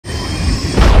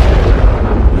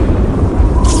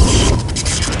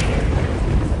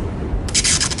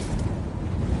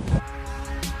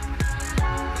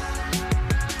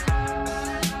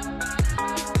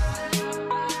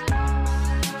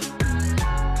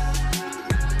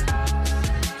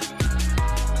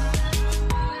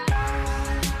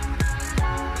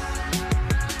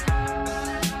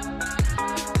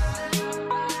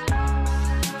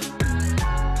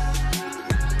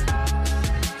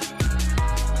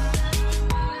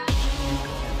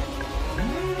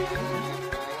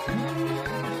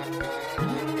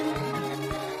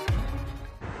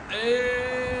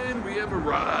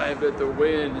at the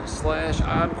Wynn /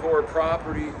 Encore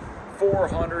property.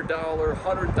 $400,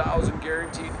 100,000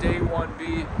 guaranteed day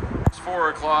 1B. It's 4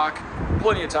 o'clock.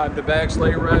 Plenty of time to bag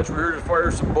slate reg. We're here to fire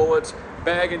some bullets,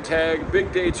 bag and tag.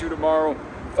 Big day 2 tomorrow.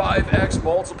 5x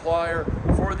multiplier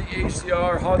for the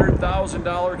ACR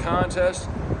 $100,000 contest.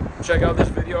 Check out this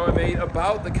video I made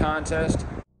about the contest.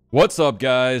 What's up,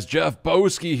 guys? Jeff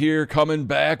Boski here, coming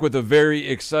back with a very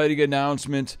exciting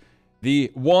announcement.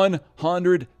 The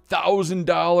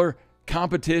 $100,000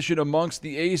 competition amongst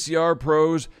the ACR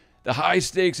pros, the high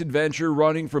stakes adventure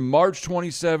running from March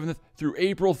 27th through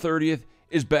April 30th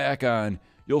is back on.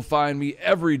 You'll find me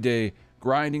every day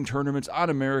grinding tournaments on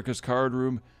America's Card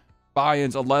Room.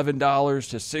 Buy-ins $11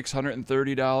 to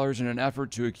 $630 in an effort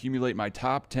to accumulate my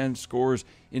top 10 scores.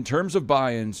 In terms of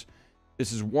buy-ins,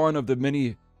 this is one of the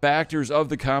many factors of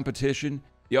the competition.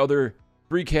 The other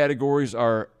 3 categories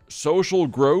are social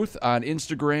growth on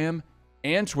Instagram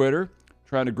and Twitter.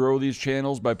 Trying to grow these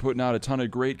channels by putting out a ton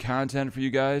of great content for you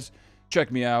guys.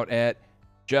 Check me out at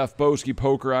Jeff Boski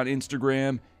Poker on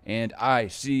Instagram and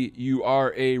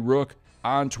ICURA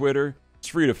on Twitter. It's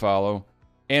free to follow.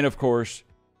 And of course,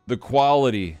 the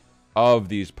quality of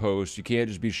these posts. You can't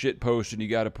just be shit posting. You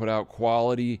got to put out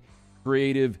quality,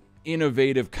 creative,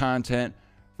 innovative content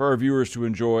for our viewers to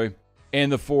enjoy. And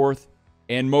the fourth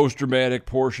and most dramatic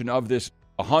portion of this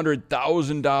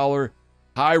 $100,000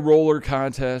 high roller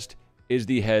contest is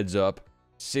the heads up.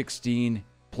 16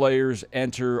 players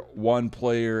enter, 1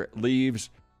 player leaves.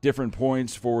 Different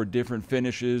points for different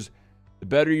finishes. The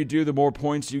better you do, the more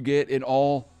points you get in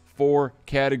all 4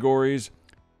 categories.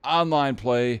 Online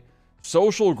play,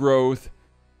 social growth,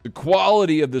 the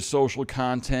quality of the social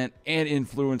content and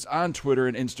influence on Twitter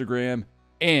and Instagram,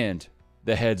 and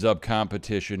the heads up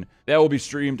competition. That will be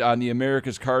streamed on the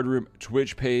America's Card Room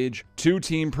Twitch page. 2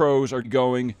 team pros are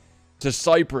going to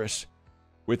Cyprus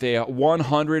with a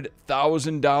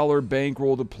 $100,000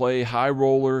 bankroll to play high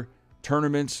roller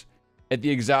tournaments at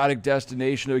the exotic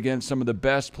destination against some of the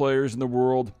best players in the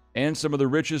world and some of the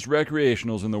richest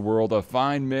recreationals in the world. A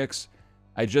fine mix.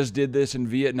 I just did this in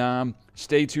Vietnam.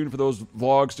 Stay tuned for those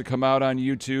vlogs to come out on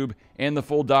YouTube and the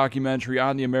full documentary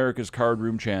on the America's Card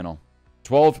Room channel.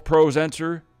 12 pros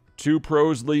enter, 2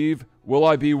 pros leave. Will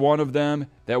I be one of them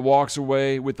that walks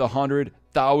away with the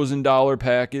 $100,000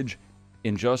 package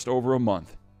in just over a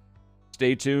month?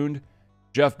 Stay tuned.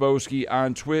 Jeff Boski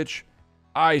on Twitch,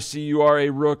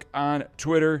 ICURA on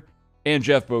Twitter, and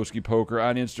Jeff Boski Poker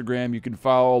on Instagram. You can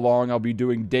follow along. I'll be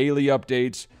doing daily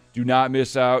updates. Do not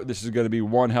miss out. This is going to be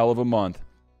one hell of a month.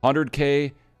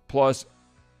 100K plus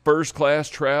first class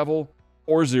travel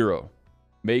or 0.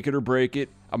 Make it or break it.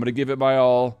 I'm going to give it my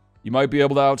all. You might be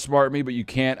able to outsmart me, but you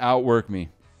can't outwork me.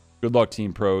 Good luck,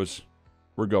 team pros.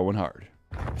 We're going hard.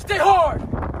 Stay hard!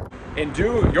 And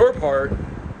do your part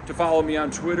to follow me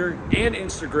on Twitter and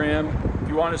Instagram. If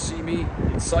you want to see me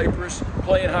in Cyprus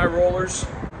playing high rollers,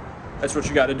 that's what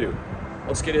you got to do.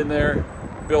 Let's get in there,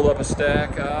 build up a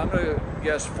stack. I'm going to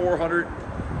guess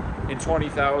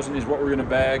 420,000 is what we're going to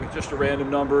bag. Just a random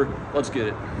number. Let's get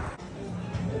it.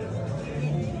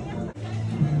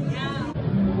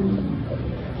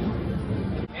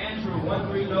 Andrew,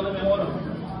 1-3 Northern Water.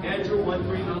 Andrew,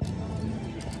 1-3.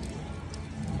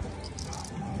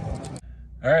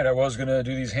 All right, I was going to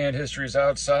do these hand histories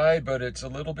outside, but it's a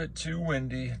little bit too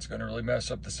windy. It's going to really mess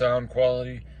up the sound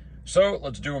quality. So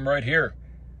let's do them right here.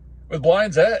 With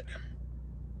blinds at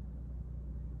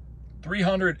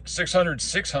 300, 600,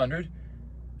 600.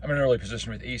 I'm in an early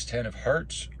position with ace-10 of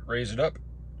hearts. Raise it up,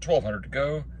 1,200 to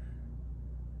go.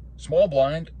 Small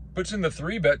blind puts in the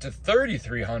 3-bet to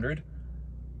 3,300. A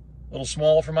little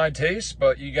small for my taste,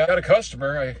 but you got a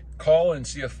customer. I call and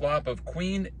see a flop of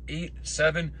queen, 8,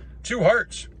 7, 2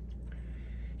 hearts.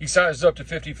 He sizes up to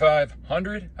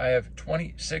 5,500. I have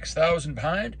 26,000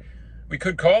 behind. We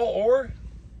could call, or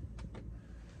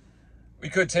we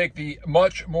could take the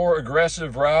much more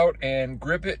aggressive route and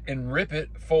grip it and rip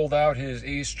it, fold out his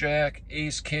ace-jack,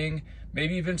 ace-king,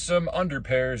 maybe even some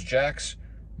underpairs, jacks,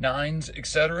 9s,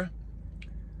 etc.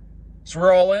 So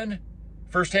we're all in.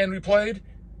 First hand we played,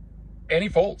 and he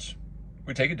folds.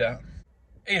 We take it down.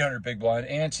 800 big blind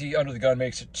ante, under the gun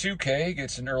makes it 2K,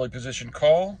 gets an early position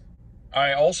call.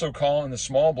 I also call in the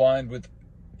small blind with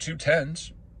 2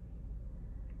 10s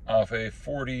off a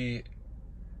 40,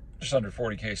 just under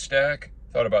 40K stack.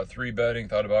 Thought about 3-betting,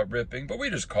 thought about ripping, but we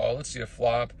just call. Let's see a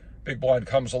flop. Big blind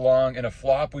comes along, and a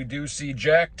flop we do see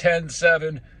jack 10,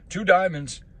 7, 2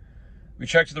 diamonds. We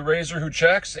check to the raiser who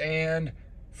checks, and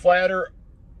flatter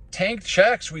tanked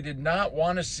checks. We did not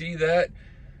want to see that.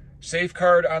 Safe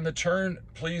card on the turn,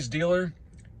 please, dealer.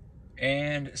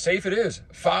 And safe it is.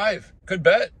 5. Could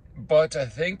bet. but I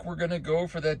think we're going to go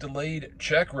for that delayed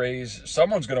check raise.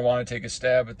 Someone's going to want to take a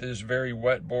stab at this very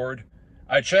wet board.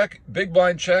 I check, big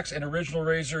blind checks, and original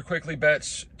raiser quickly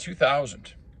bets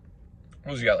 2,000.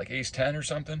 What was he got, like ace 10 or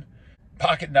something?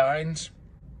 Pocket nines,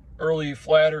 early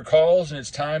flatter calls, and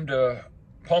it's time to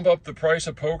pump up the price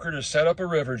of poker to set up a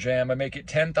river jam. I make it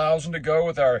 10,000 to go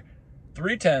with our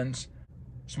 3 10s.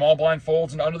 Small blind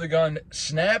folds and under the gun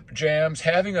snap jams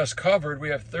having us covered. We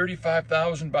have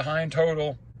 35,000 behind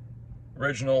total.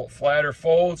 Original flatter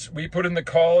folds. We put in the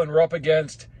call and we're up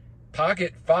against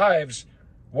pocket fives.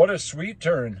 What a sweet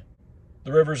turn.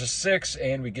 The river's a 6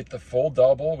 and we get the full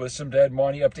double with some dead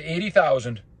money up to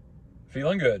 80,000.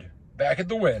 Feeling good. Back at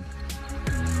the Wynn.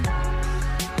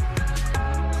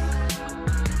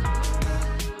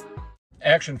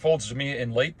 Action folds to me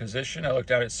in late position. I look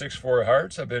down at 6-4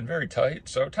 hearts. I've been very tight,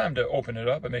 so time to open it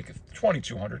up. I make it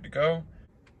 2,200 to go.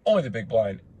 Only the big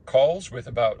blind calls with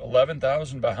about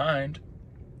 11,000 behind.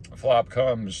 Flop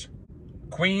comes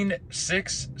Queen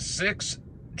 6-6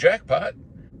 jackpot.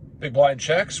 Big blind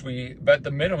checks. We bet the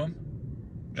minimum.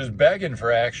 Just begging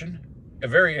for action. A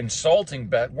very insulting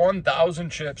bet.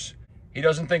 1,000 chips. He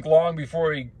doesn't think long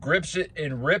before he grips it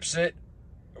and rips it.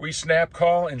 We snap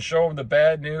call and show him the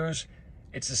bad news.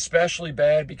 It's especially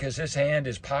bad because his hand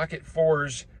is pocket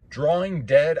fours, drawing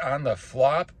dead on the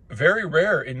flop. Very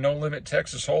rare in No Limit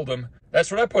Texas Hold'em.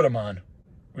 That's what I put him on.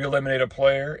 We eliminate a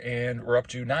player and we're up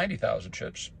to 90,000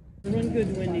 chips. Run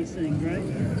good to win these things, right?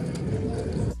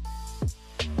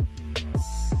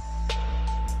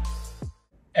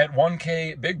 At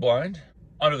 1K big blind,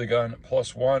 under the gun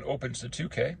 +1 opens to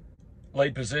 2K.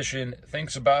 Late position,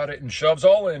 thinks about it and shoves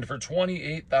all in for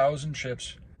 28,000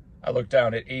 chips. I look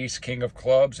down at ace, king of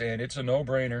clubs, and it's a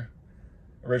no-brainer.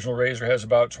 Original raiser has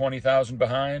about 20,000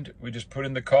 behind. We just put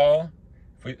in the call.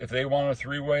 If they want a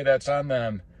three-way, that's on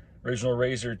them. Original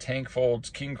raiser tank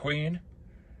folds king, queen.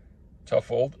 Tough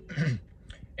fold.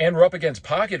 And we're up against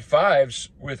pocket fives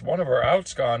with one of our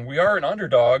outs gone. We are an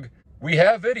underdog. We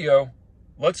have video.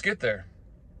 Let's get there.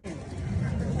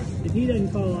 If he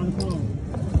doesn't call, I'm calling.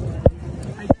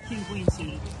 I king queen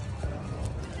suited.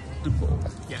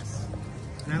 Yes.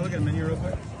 Can I look at a menu real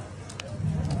quick?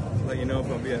 Let you know if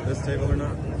I'll be at this table or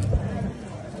not.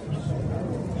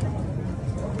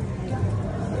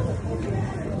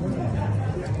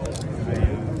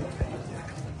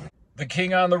 The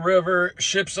king on the river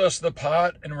ships us the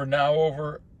pot, and we're now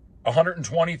over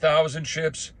 120,000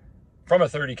 chips from a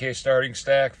 30K starting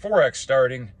stack, 4X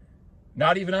starting,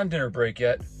 not even on dinner break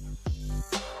yet.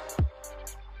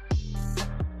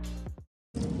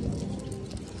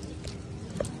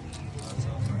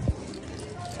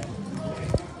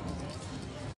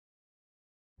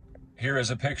 Here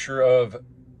is a picture of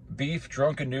beef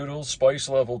drunken noodles, spice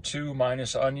level 2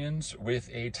 minus onions with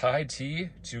a Thai tea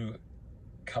to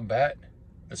combat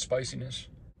the spiciness.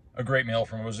 A great meal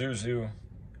from Wsop.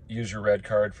 Use your red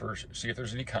card for, see if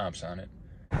there's any comps on it.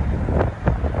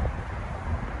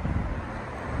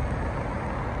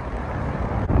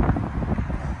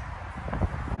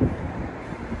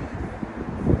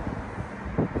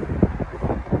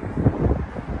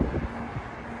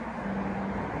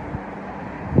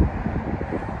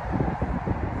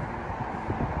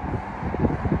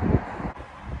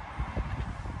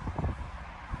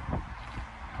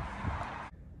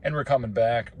 And we're coming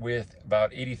back with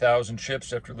about 80,000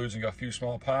 chips after losing a few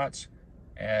small pots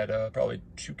at probably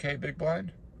 2K big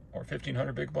blind or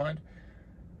 1,500 big blind.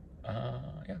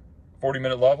 Yeah,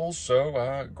 40-minute levels,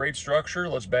 so great structure.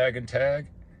 Let's bag and tag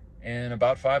in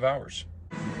about 5 hours.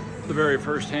 The very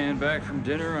first hand back from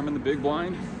dinner, I'm in the big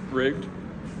blind, rigged.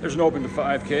 There's an open to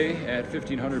 5K at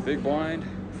 1,500 big blind.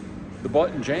 The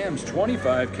button jams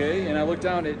 25K, and I look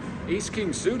down at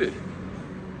ace-king suited.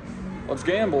 Let's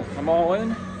gamble. I'm all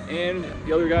in. And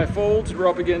the other guy folds. We're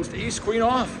up against ace-queen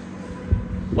off.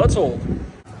 Let's hold.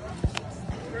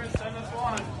 Chris, send us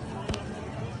one.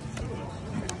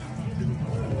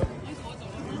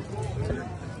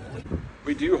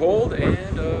 We do hold,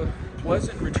 and a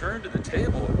pleasant return to the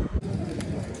table.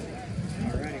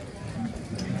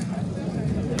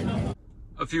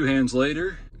 A few hands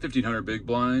later, 1,500 big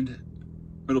blind.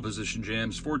 Middle position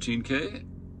jams 14K.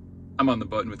 I'm on the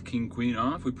button with king-queen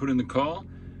off. We put in the call.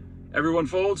 Everyone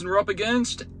folds, and we're up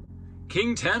against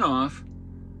king 10 off.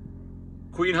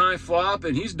 Queen high flop,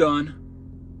 and he's done.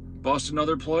 Bust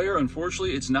another player.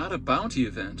 Unfortunately, it's not a bounty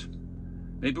event.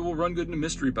 Maybe we'll run good in a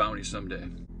mystery bounty someday.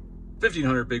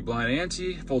 1,500 big blind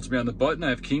ante. Folds me on the button. I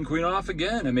have king queen off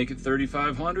again. I make it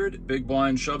 3,500. Big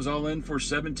blind shoves all in for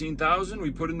 17,000.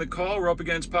 We put in the call. We're up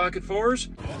against pocket fours.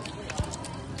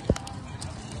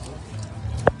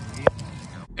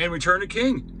 And we turn to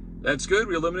king. That's good.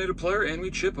 We eliminate a player and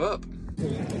we chip up.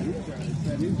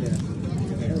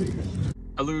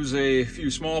 I lose a few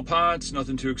small pots,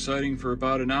 nothing too exciting for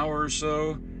about an hour or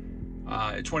so.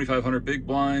 At 2,500 big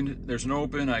blind, there's an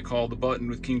open. I call the button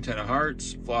with king 10 of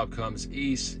hearts. Flop comes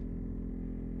ace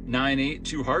 9-8,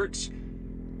 2 hearts.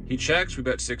 He checks, we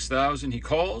bet 6,000. He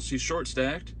calls, he's short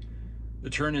stacked. The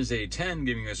turn is a 10,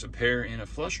 giving us a pair and a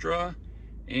flush draw.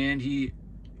 And he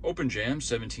open jams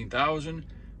 17,000.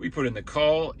 We put in the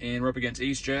call and we're up against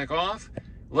ace jack off.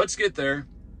 Let's get there.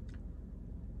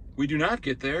 We do not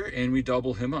get there and we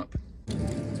double him up.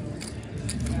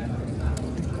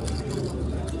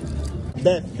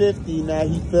 Bet 50, now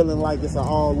he feeling like it's an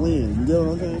all-in. You get what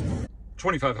I'm saying?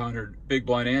 2,500 big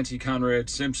blind ante. Conrad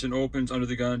Simpson opens under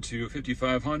the gun to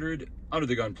 5,500. Under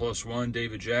the gun +1.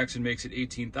 David Jackson makes it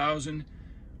 18,000.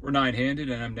 We're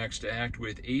 9-handed and I'm next to act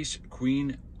with ace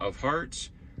queen of hearts.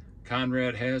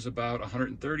 Conrad has about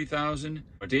 130,000.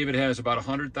 David has about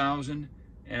 100,000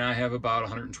 and I have about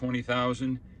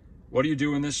 120,000. What do you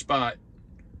do in this spot?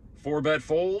 4-bet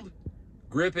fold,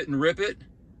 grip it and rip it,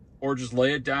 or just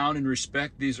lay it down and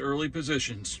respect these early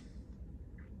positions?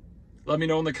 Let me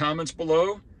know in the comments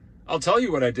below. I'll tell you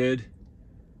what I did.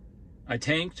 I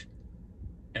tanked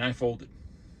and I folded.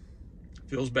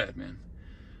 Feels bad, man.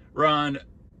 We're on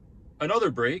another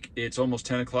break. It's almost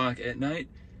 10 o'clock at night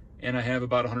and I have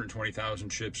about 120,000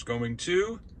 chips going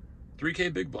to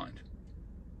 3K big blind.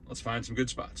 Let's find some good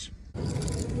spots.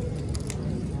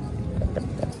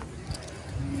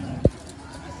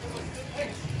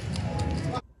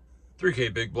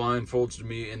 $3K big blind folds to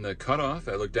me in the cutoff.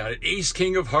 I look down at ace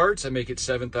king of hearts. I make it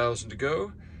 7,000 to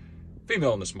go.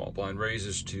 Female in the small blind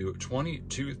raises to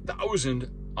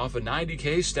 22,000 off a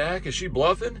 90K stack. Is she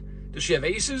bluffing? Does she have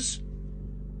aces?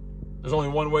 There's only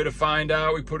one way to find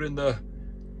out. We put in the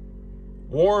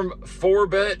warm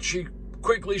 4-bet. She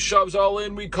quickly shoves all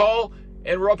in. We call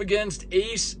and we're up against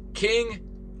ace king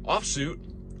offsuit.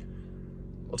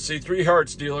 Let's see, 3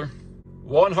 hearts, dealer.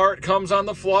 1 heart comes on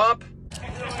the flop.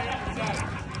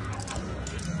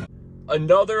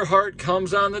 Another heart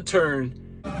comes on the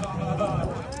turn.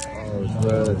 Oh, it's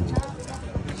red.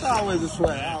 It's always a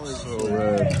sweat. Always so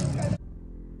red.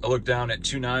 I look down at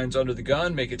 2 9s under the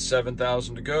gun, make it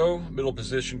 7,000 to go. Middle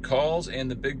position calls,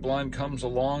 and the big blind comes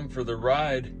along for the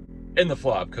ride, and the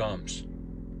flop comes.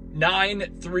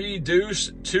 9 3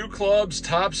 deuce, 2 clubs,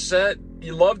 top set.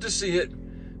 You love to see it.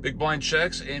 Big blind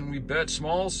checks, and we bet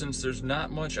small since there's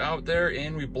not much out there,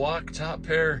 and we block top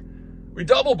pair. We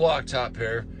double block top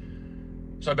pair.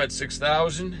 So I bet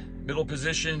 6,000. Middle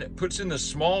position puts in the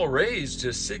small raise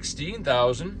to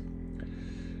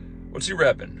 16,000. What's he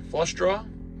repping? Flush draw,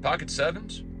 pocket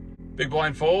 7s. Big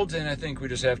blind folds, and I think we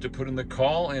just have to put in the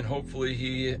call, and hopefully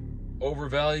he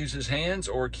overvalues his hands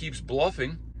or keeps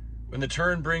bluffing. When the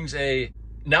turn brings a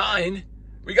 9,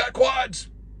 we got quads.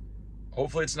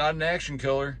 Hopefully it's not an action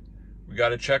killer. We got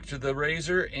to check to the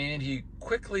razor, and he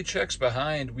quickly checks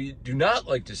behind. We do not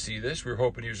like to see this. We were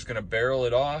hoping he was just going to barrel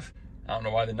it off. I don't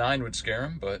know why the 9 would scare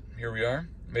him, but here we are.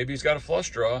 Maybe he's got a flush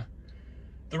draw.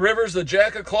 The river's the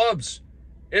jack of clubs.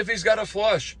 If he's got a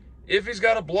flush, if he's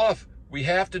got a bluff, we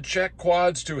have to check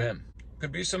quads to him.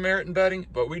 Could be some merit in betting,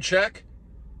 but we check,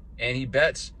 and he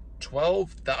bets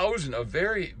 12,000, a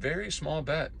very, very small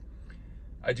bet.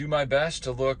 I do my best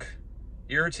to look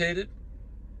irritated,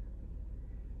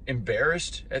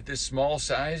 embarrassed at this small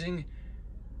sizing,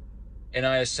 and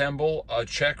I assemble a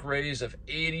check raise of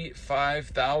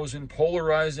 85,000,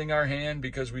 polarizing our hand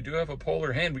because we do have a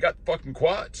polar hand. We got fucking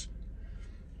quads.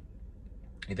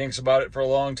 He thinks about it for a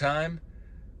long time,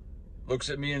 looks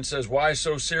at me and says, "Why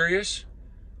so serious?"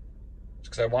 It's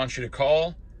because I want you to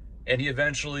call, and he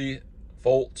eventually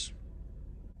folds.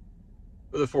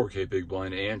 With a 4K big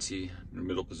blind ante in the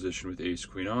middle position with ace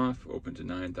queen off, open to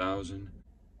 9,000.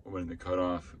 When the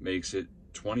cutoff makes it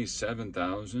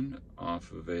 27,000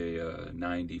 off of a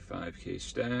 95K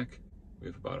stack. We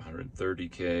have about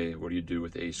 130K. What do you do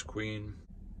with ace queen?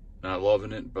 Not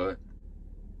loving it, but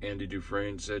Andy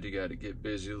Dufresne said you got to get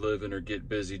busy living or get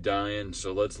busy dying.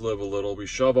 So let's live a little. We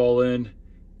shove all in,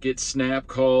 get snap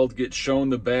called, get shown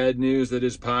the bad news that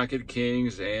is pocket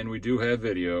kings, and we do have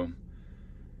video.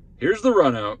 Here's the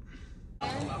run out.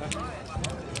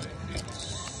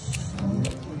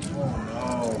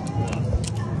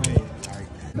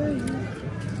 More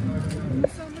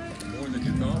than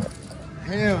you thought?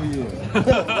 Hell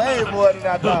yeah. Way more than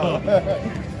I thought.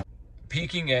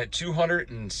 Peaking at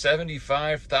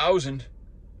 275,000.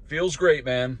 Feels great,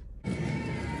 man.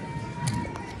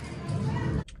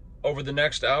 Over the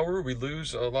next hour, we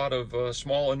lose a lot of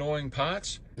small, annoying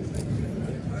pots.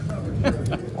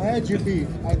 I had your beat.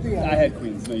 I think I had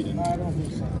queens, no you didn't. I don't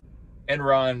think so. And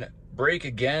we're on break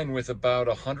again with about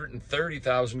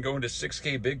 130,000 going to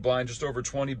 6K big blind, just over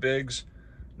 20 bigs.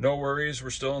 No worries, we're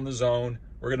still in the zone.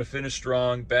 We're gonna finish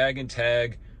strong, bag and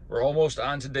tag. We're almost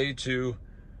on to day 2.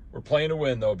 We're playing to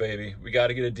win though, baby. We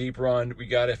gotta get a deep run. We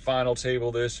gotta final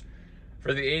table this.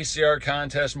 For the ACR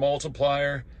contest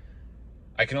multiplier,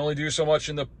 I can only do so much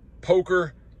in the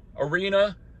poker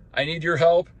arena. I need your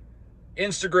help.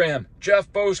 Instagram, Jeff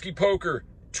Boski Poker.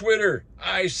 Twitter,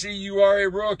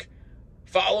 ICURA.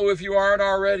 Follow if you aren't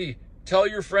already. Tell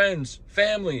your friends,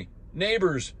 family,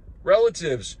 neighbors,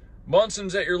 relatives.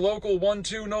 Munson's at your local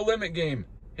 1-2 no limit game.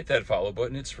 Hit that follow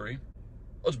button, it's free.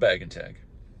 Let's bag and tag.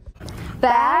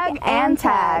 Bag and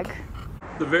tag.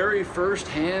 The very first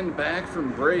hand back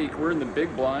from break, we're in the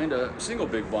big blind, a single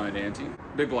big blind ante.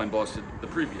 Big blind busted the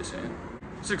previous hand.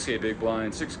 6K big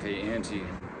blind, 6K ante.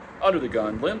 Under the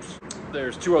gun, limps.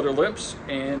 There's 2 other limps,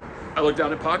 and I look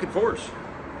down at pocket 4s.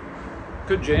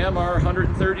 Could jam our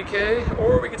 130K,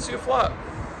 or we could see a flop.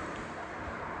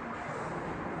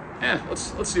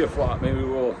 Let's see a flop. Maybe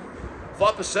we'll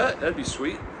flop a set. That'd be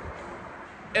sweet.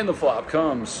 And the flop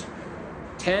comes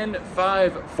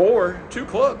 10-5-4, 2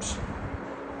 clubs.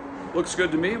 Looks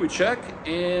good to me. We check,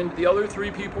 and the other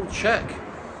 3 people check.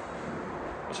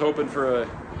 I was hoping for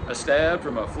a stab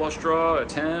from a flush draw, a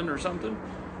 10 or something,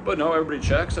 but no, everybody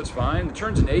checks. That's fine. The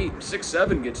turn's an 8,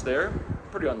 6-7 gets there.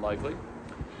 Pretty unlikely.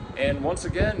 And once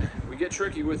again, we get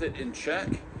tricky with it in check.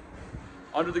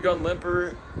 Under the gun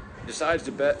limper decides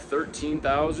to bet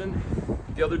 13,000.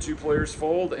 The other 2 players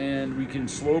fold, and we can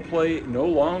slow play no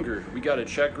longer. We got to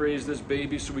check raise this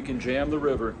baby so we can jam the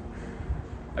river.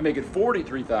 I make it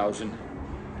 43,000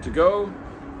 to go.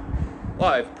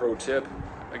 Live pro tip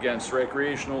against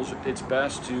recreationals: it's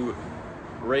best to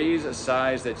raise a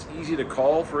size that's easy to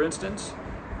call. For instance,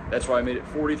 that's why I made it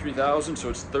 43,000, so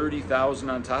it's 30,000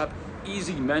 on top.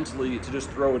 Easy mentally to just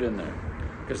throw it in there,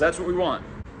 because that's what we want.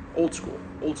 Old school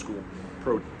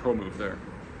pro move there.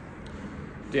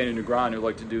 Danny Negreanu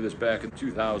liked to do this back in the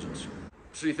 2000s.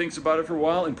 So he thinks about it for a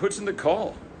while and puts in the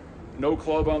call. No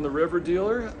club on the river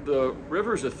dealer. The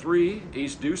river's a 3,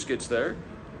 ace deuce gets there.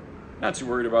 Not too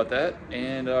worried about that.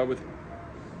 And with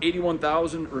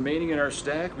 81,000 remaining in our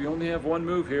stack, we only have 1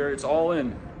 move here. It's all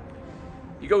in.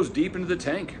 He goes deep into the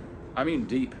tank. I mean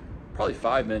deep, probably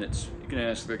 5 minutes. You can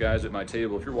ask the guys at my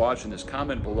table. If you're watching this,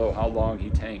 comment below how long he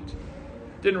tanked.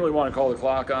 Didn't really want to call the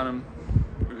clock on him.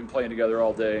 We've been playing together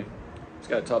all day. He's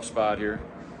got a tough spot here.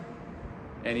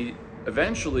 And he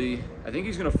eventually, I think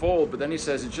he's going to fold, but then he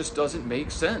says it just doesn't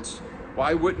make sense.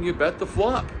 Why wouldn't you bet the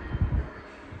flop?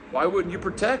 Why wouldn't you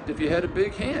protect if you had a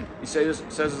big hand? He says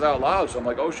this out loud, so I'm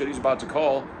like, oh shit, he's about to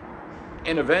call.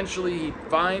 And eventually he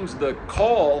finds the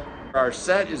call. Our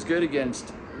set is good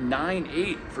against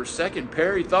 9-8 for second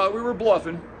pair. He thought we were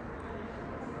bluffing.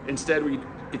 Instead, we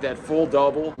get that full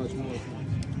double.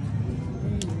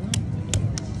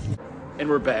 And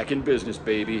we're back in business,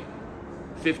 baby.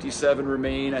 57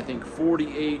 remain, I think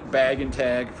 48 bag and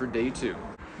tag for day 2.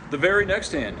 The very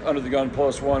next hand, under the gun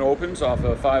 +1, opens off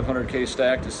a 500K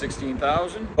stack to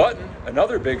 16,000. Button,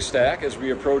 another big stack as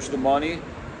we approach the money.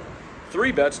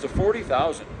 3 bets to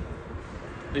 40,000.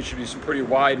 These should be some pretty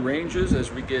wide ranges as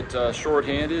we get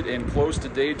short-handed and close to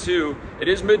day 2. It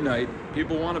is midnight.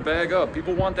 People want to bag up.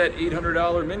 People want that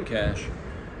 $800 min cash.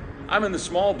 I'm in the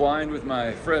small blind with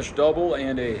my fresh double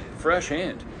and a fresh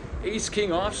hand. Ace-King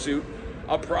offsuit,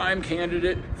 a prime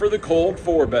candidate for the cold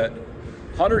 4-bet.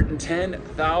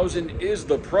 110,000 is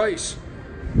the price,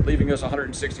 leaving us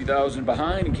 160,000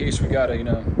 behind in case we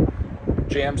gotta,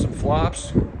 jam some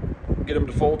flops, get them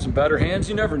to fold some better hands.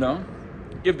 You never know.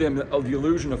 Give them the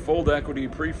illusion of fold equity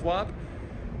pre-flop.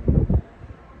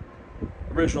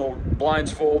 Original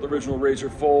blinds fold, original razor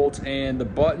folds, and the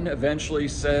button eventually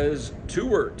says 2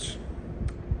 words: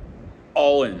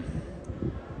 all in.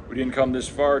 We didn't come this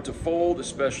far to fold,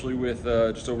 especially with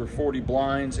just over 40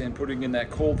 blinds and putting in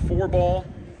that cold 4-ball.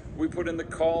 We put in the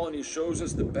call, and he shows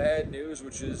us the bad news,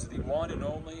 which is the one and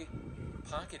only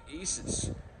pocket aces.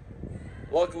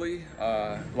 Luckily,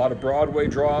 a lot of Broadway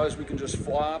draws we can just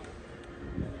flop,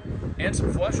 and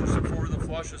some flushes if 4 of the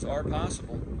flushes are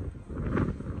possible.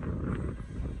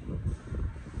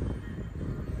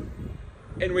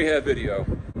 And we have video.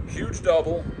 Huge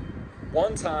double,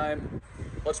 1 time.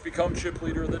 Let's become chip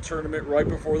leader of the tournament right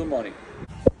before the money.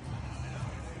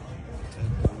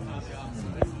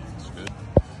 That's good.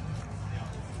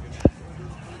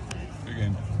 Good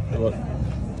game. Good luck.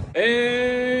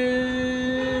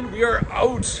 And we are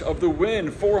out of the Wynn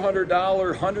 $400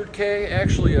 100K,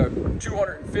 actually a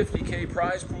 250K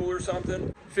prize pool or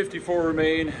something. 54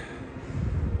 remain,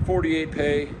 48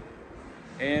 pay,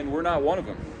 and we're not one of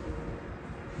them.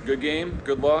 Good game,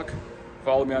 good luck.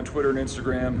 Follow me on Twitter and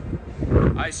Instagram.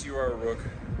 ICR Rook,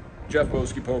 Jeff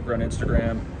Boski Poker on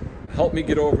Instagram. Help me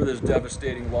get over this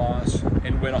devastating loss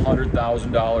and win a $100,000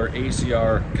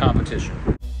 ACR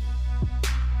competition.